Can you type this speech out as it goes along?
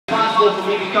responsible for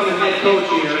me becoming head coach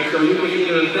here, so you can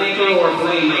either thank her or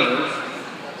blame her.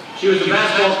 She was a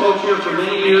basketball coach here for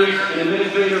many years, an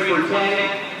administrator for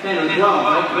 10 or 12,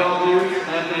 right? 12 years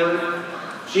afterward.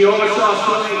 She oversaw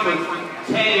swimming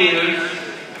for 10 years,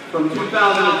 from 2000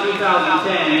 to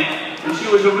 2010, and she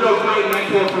was a real great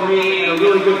mentor for me and a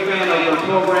really good fan of our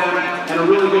program and a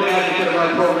really good advocate of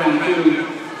our program too.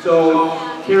 So,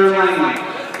 Karen Langeland.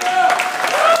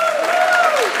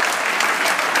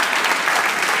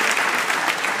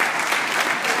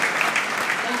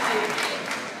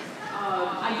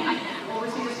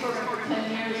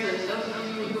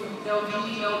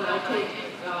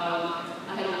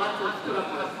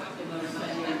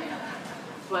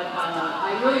 But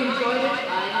I really enjoyed it.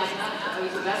 I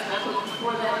was a basketball coach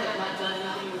before that. I had not done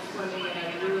anything with swimming, and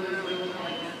I really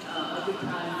had a good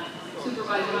time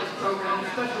supervising this program,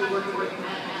 especially working with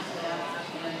Matt and his staff.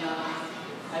 And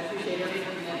I appreciate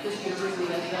everything that this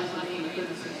university has done for me in the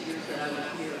 36 years that I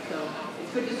was here. So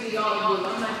it's good to see all of you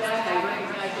alumni back. I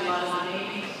recognize a lot of the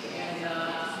names, and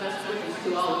best wishes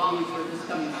to all of you for this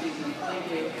coming season.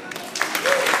 Thank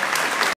you.